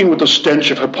with the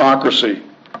stench of hypocrisy.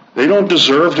 They don't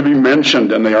deserve to be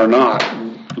mentioned, and they are not.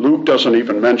 Luke doesn't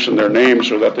even mention their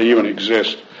names or that they even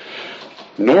exist.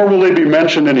 Nor will they be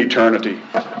mentioned in eternity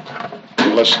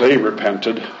unless they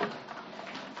repented.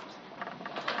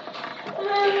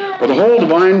 But the whole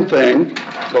divine thing,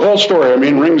 the whole story,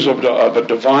 rings of a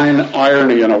divine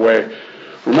irony in a way.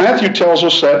 Matthew tells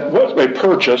us that what they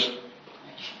purchased,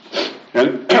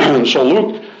 and so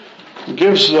Luke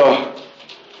gives the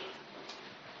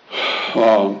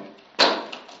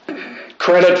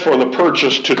credit for the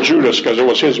purchase to Judas because it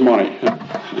was his money.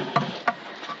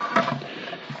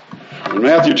 And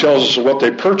Matthew tells us that what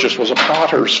they purchased was a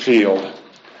potter's field.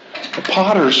 A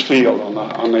potter's field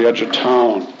on the edge of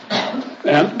town.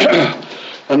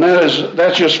 And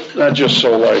that's just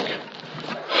so like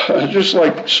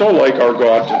our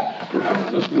God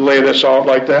to lay this out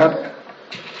like that.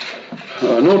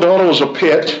 No doubt it was a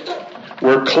pit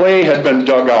where clay had been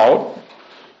dug out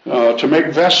to make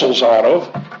vessels out of.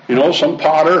 Some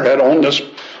potter had owned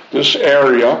this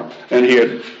area, and he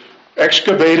had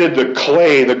excavated the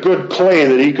clay, the good clay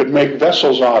that he could make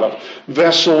vessels out of.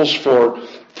 Vessels for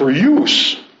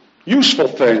use. Useful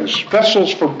things,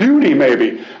 vessels for beauty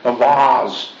maybe, a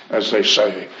vase, as they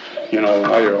say.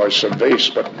 I said vase,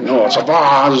 but no, it's a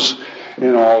vase.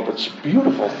 It's a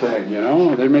beautiful thing,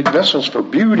 They make vessels for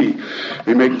beauty.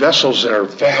 They make vessels that are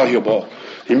valuable.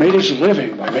 He made his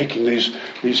living by making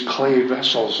these clay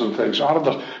vessels and things out of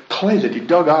the clay that he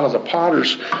dug out of the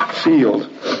potter's field.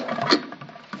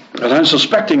 And I'm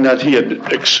suspecting that he had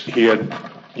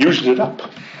used it up.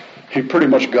 He'd pretty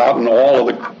much gotten all of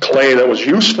the clay that was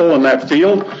useful in that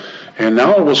field, and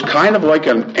now it was kind of like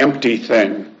an empty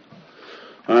thing.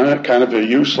 Kind of a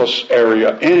useless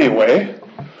area anyway.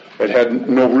 It had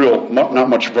not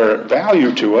much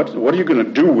value to it. What are you going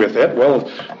to do with it? Well,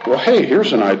 hey,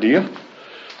 here's an idea.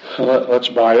 Let's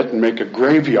buy it and make a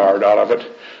graveyard out of it.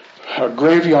 A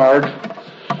graveyard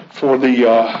for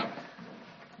the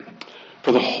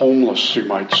homeless, you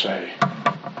might say.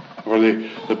 Or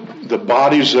the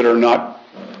bodies that are not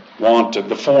wanted,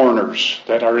 the foreigners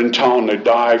that are in town, they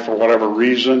die for whatever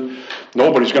reason.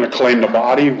 Nobody's going to claim the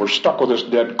body. We're stuck with this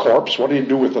dead corpse. What do you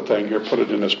do with the thing? Here, put it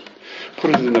in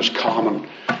this common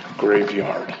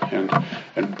graveyard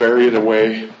and bury it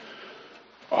away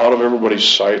out of everybody's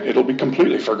sight. It'll be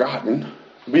completely forgotten.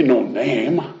 There'll be no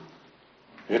name.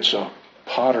 It's a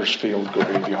potter's field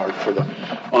graveyard for the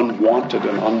unwanted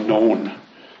and unknown,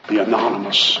 the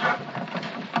anonymous.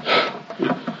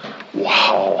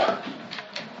 Wow.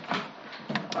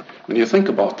 When you think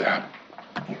about that,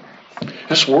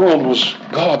 this world was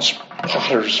God's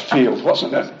potter's field,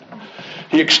 wasn't it?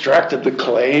 He extracted the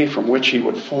clay from which he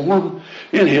would form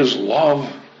in his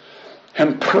love.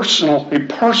 And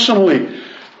personally,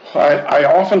 I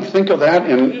often think of that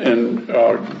in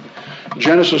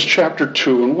Genesis chapter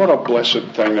 2, and what a blessed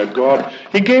thing that God,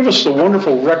 he gave us the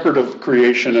wonderful record of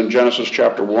creation in Genesis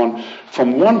chapter 1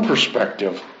 from one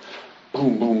perspective.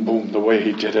 Boom, boom, boom, the way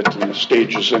he did it, and the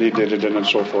stages that he did it in, and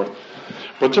so forth.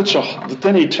 But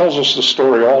then he tells us the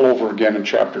story all over again in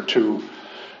chapter 2,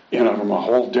 from a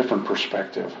whole different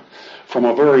perspective, from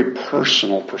a very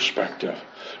personal perspective,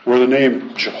 where the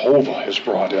name Jehovah is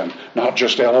brought in, not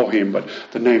just Elohim, but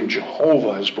the name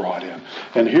Jehovah is brought in.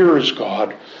 And here is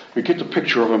God. We get the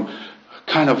picture of him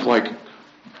kind of like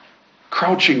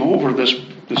crouching over this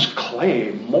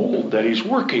clay mold that he's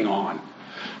working on.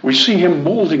 We see him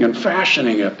molding and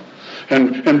fashioning it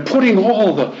and putting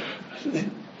all of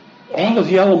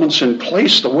the elements in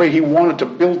place the way he wanted to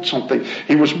build something.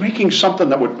 He was making something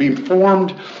that would be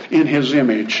formed in his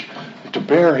image, to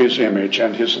bear his image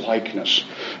and his likeness.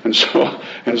 And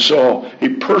so he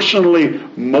personally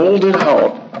molded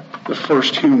out the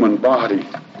first human body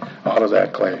out of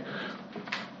that clay.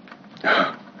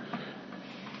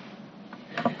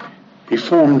 He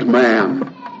formed man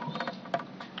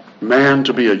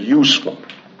to be a useful,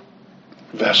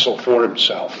 vessel for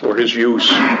himself, for his use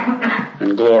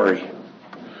and glory.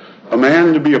 A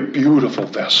man to be a beautiful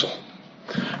vessel.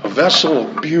 A vessel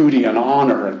of beauty and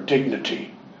honor and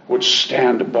dignity would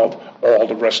stand above all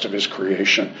the rest of his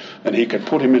creation. And he could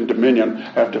put him in dominion,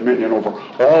 have dominion over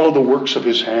all of the works of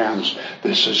his hands.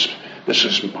 This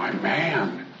is my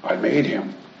man. I made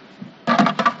him.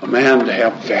 A man to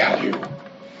have value.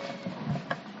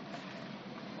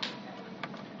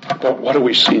 But what do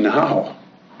we see now?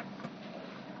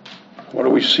 What do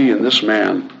we see in this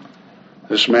man?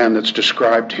 This man that's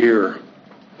described here.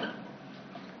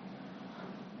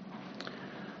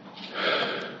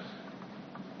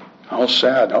 How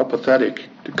sad, how pathetic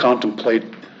to contemplate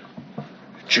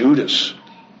Judas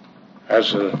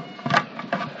as a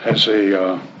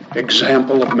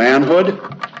example of manhood.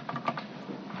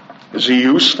 Is he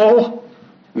useful?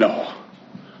 No.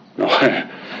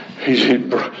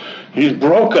 He's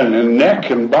broken, and neck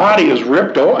and body is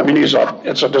ripped. Oh, I mean, it's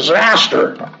a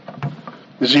disaster.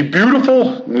 Is he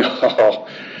beautiful? No.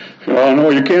 No,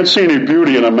 you can't see any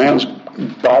beauty in a man's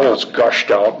bowels gushed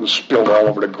out and spilled all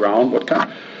over the ground. What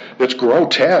kind? It's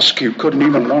grotesque. You couldn't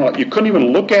even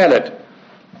look at it.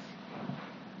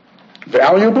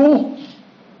 Valuable?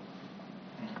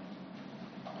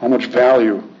 How much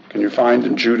value can you find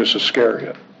in Judas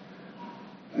Iscariot?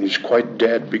 And he's quite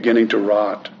dead, beginning to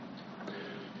rot.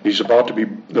 He's about to be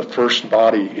the first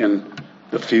body in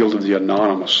the field of the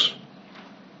anonymous.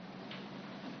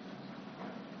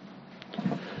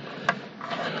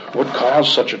 What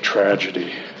caused such a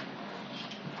tragedy?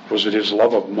 Was it his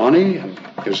love of money and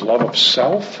his love of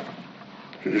self?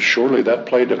 Surely that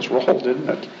played its role, didn't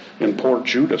it? In poor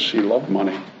Judas, he loved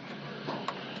money.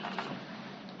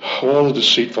 Oh, the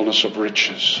deceitfulness of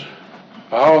riches.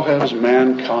 How has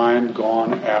mankind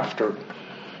gone after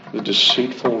the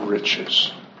deceitful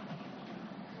riches?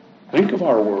 Think of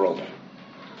our world.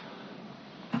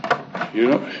 You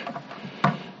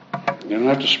don't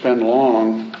have to spend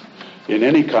long in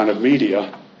any kind of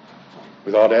media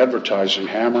without advertising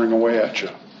hammering away at you.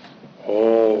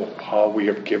 Oh, how we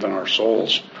have given our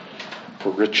souls for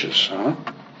riches, huh?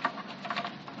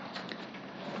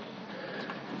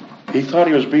 He thought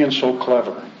he was being so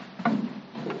clever.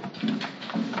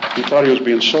 He thought he was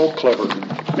being so clever,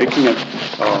 making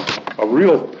a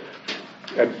real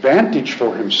advantage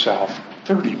for himself.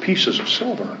 30 pieces of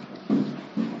silver.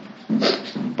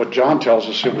 But John tells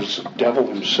us it was the devil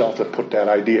himself that put that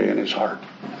idea in his heart.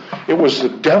 It was the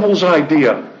devil's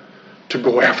idea to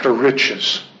go after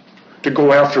riches, to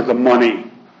go after the money,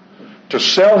 to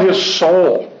sell his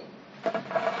soul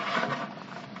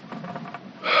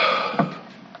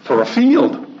for a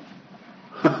field.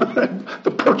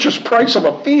 The purchase price of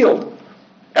a field.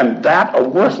 And that a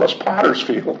worthless potter's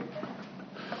field.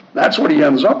 That's what he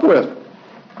ends up with.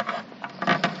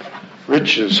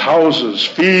 Riches, houses,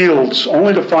 fields,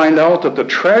 only to find out that the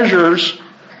treasures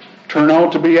turn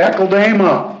out to be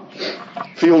Akeldama,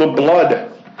 field of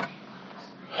blood.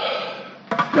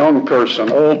 Young person,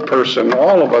 old person,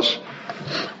 all of us,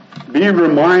 be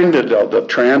reminded of the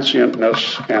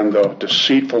transientness and the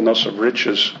deceitfulness of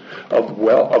riches, of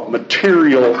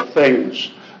material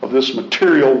things, of this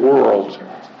material world.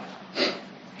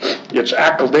 It's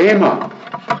Akeldama,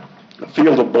 the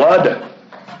field of blood.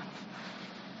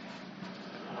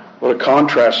 What a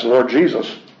contrast to the Lord Jesus.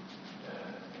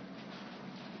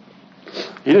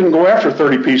 He didn't go after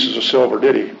 30 pieces of silver,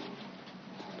 did he?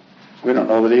 We don't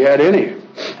know that he had any.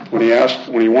 When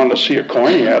he wanted to see a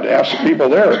coin, he had to ask the people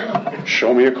there,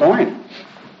 show me a coin.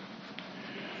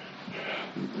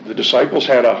 The disciples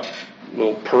had a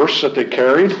little purse that they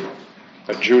carried,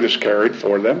 that Judas carried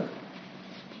for them.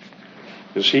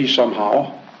 As he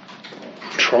somehow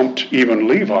trumped even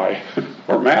Levi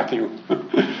or Matthew,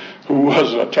 who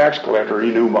was a tax collector.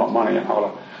 He knew about money and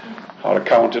how to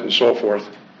count it and so forth.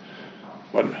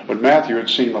 But Matthew had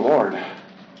seen the Lord.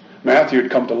 Matthew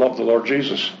had come to love the Lord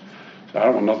Jesus. I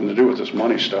don't want nothing to do with this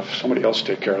money stuff. Somebody else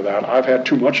take care of that. I've had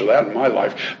too much of that in my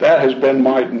life. That has been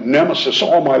my nemesis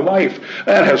all my life.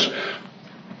 That has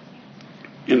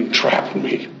entrapped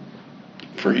me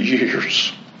for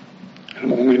years.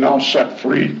 I'm only now set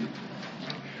free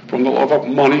from the love of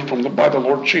money by the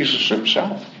Lord Jesus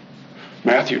himself.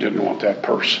 Matthew didn't want that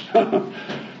purse.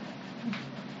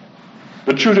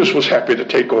 But Judas was happy to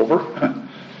take over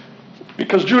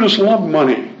because Judas loved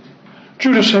money.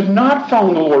 Judas had not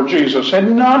found the Lord Jesus,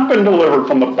 had not been delivered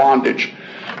from the bondage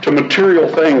to material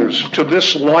things, to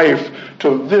this life,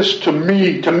 to this, to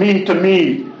me.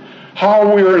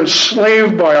 How we are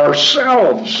enslaved by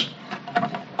ourselves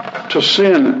to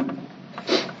sin.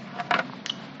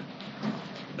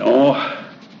 No,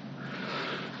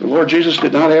 the Lord Jesus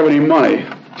did not have any money,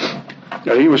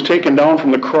 that he was taken down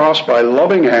from the cross by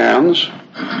loving hands.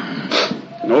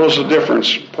 Notice the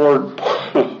difference.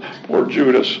 Poor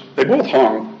Judas. They both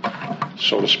hung,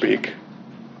 so to speak.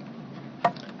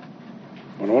 But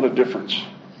what a difference.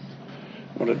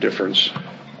 What a difference.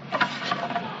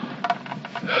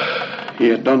 He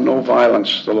had done no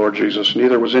violence, the Lord Jesus.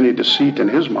 Neither was any deceit in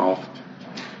his mouth.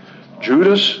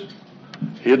 Judas,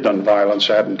 he had done violence,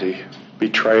 hadn't he?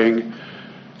 Betraying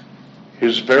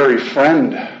his very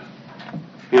friend,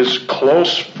 his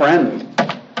close friend,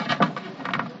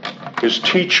 his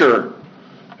teacher,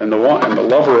 and the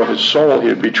lover of his soul. He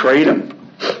had betrayed him.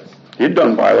 He had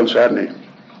done violence, hadn't he?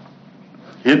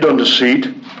 He had done deceit.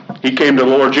 He came to the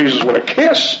Lord Jesus with a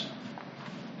kiss.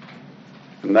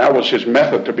 And that was his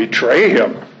method to betray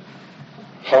him.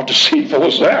 How deceitful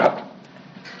is that?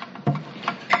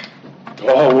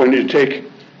 Oh, when you take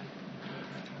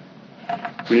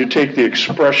the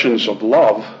expressions of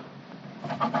love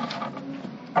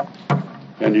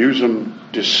and use them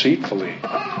deceitfully,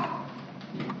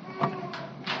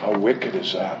 how wicked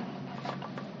is that?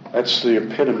 That's the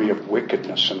epitome of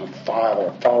wickedness and of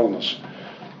foulness.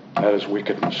 That is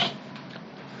wickedness.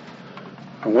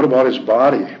 And what about his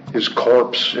body, his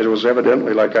corpse? It was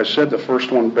evidently, like I said, the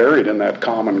first one buried in that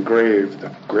common grave,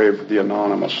 the grave of the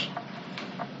anonymous.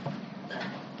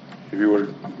 If you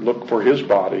would look for his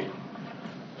body,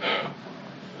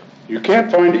 you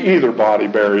can't find either body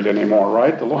buried anymore,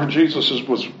 right? The Lord Jesus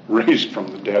was raised from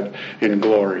the dead in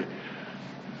glory.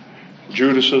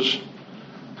 Judas's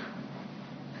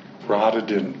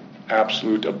rotted in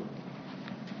absolute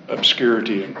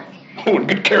obscurity, and no one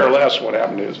could care less what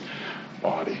happened to his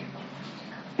body.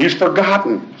 He's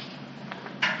forgotten.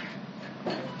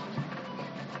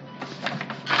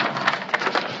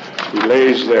 He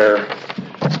lays there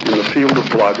in the field of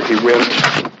blood. He went,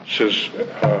 says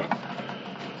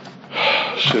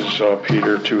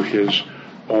Peter, to his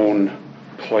own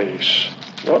place.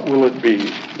 What will it be?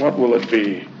 What will it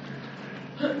be?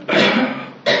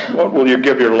 What will you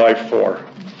give your life for?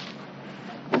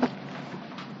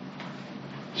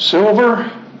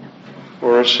 Silver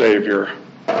or a Savior?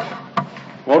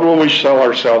 What will we sell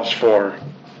ourselves for?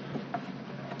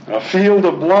 A field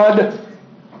of blood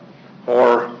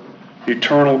or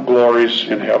eternal glories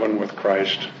in heaven with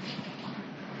Christ?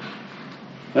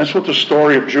 That's what the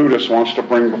story of Judas wants to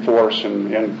bring before us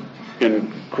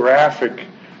in graphic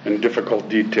and difficult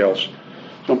details.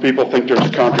 Some people think there's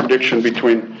a contradiction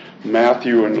between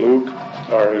Matthew and Luke,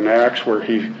 or in Acts, where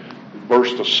he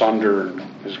burst asunder and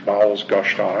his bowels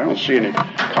gushed out. I don't see any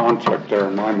conflict there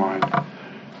in my mind.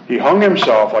 He hung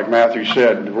himself, like Matthew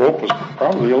said. The rope was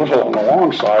probably a little on the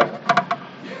long side.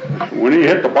 When he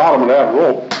hit the bottom of that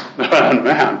rope,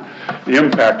 man, the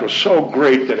impact was so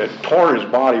great that it tore his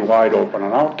body wide open,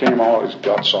 and out came all his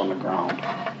guts on the ground.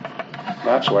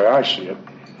 That's the way I see it.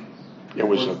 It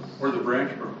was where the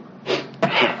branch broke.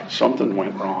 Something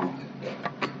went wrong.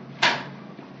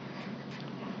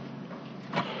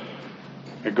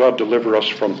 May God deliver us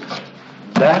from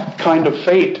that kind of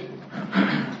fate.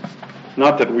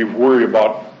 Not that we worry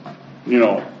about,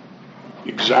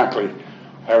 exactly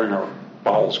having our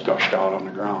bowels gushed out on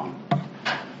the ground.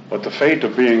 But the fate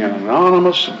of being an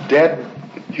anonymous, dead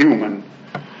human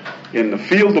in the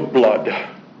field of blood,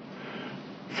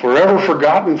 forever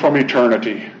forgotten from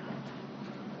eternity,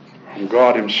 from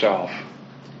God himself.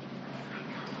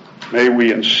 May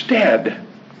we instead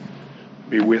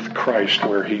be with Christ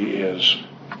where he is,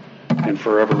 and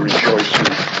forever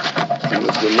rejoicing in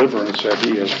the deliverance that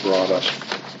he has brought us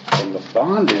from the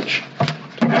bondage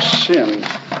to the sin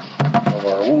of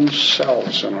our own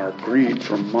selves and our greed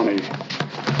for money.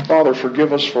 Father,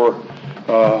 forgive us for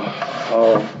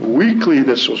how weakly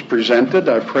this was presented.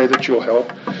 I pray that you'll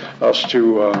help us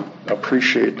to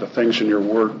appreciate the things in your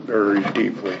word very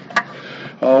deeply.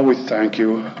 Oh, we thank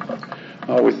you.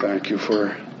 Oh, we thank you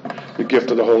for the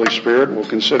gift of the Holy Spirit. We'll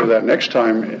consider that next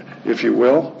time, if you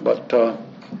will. But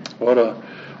what a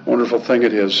wonderful thing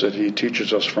it is that he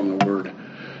teaches us from the Word.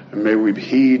 And may we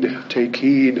take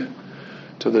heed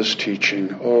to this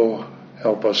teaching. Oh,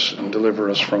 help us and deliver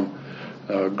us from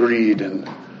greed and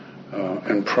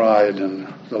pride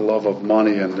and the love of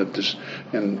money and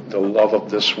the love of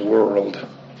this world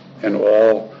and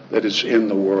all that is in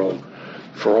the world.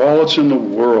 For all that's in the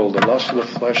world, the lust of the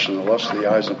flesh and the lust of the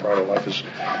eyes and the pride of life,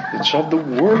 it's of the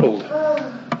world.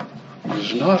 It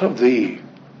is not of thee.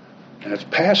 And it's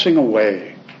passing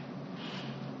away.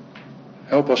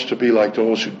 Help us to be like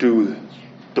those who do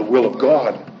the will of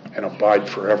God and abide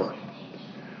forever.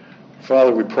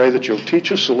 Father, we pray that you'll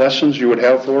teach us the lessons you would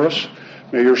have for us.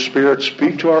 May your Spirit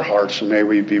speak to our hearts and may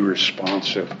we be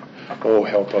responsive. Oh,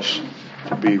 help us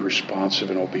to be responsive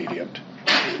and obedient.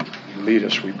 Lead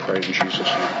us, we pray in Jesus'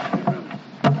 name.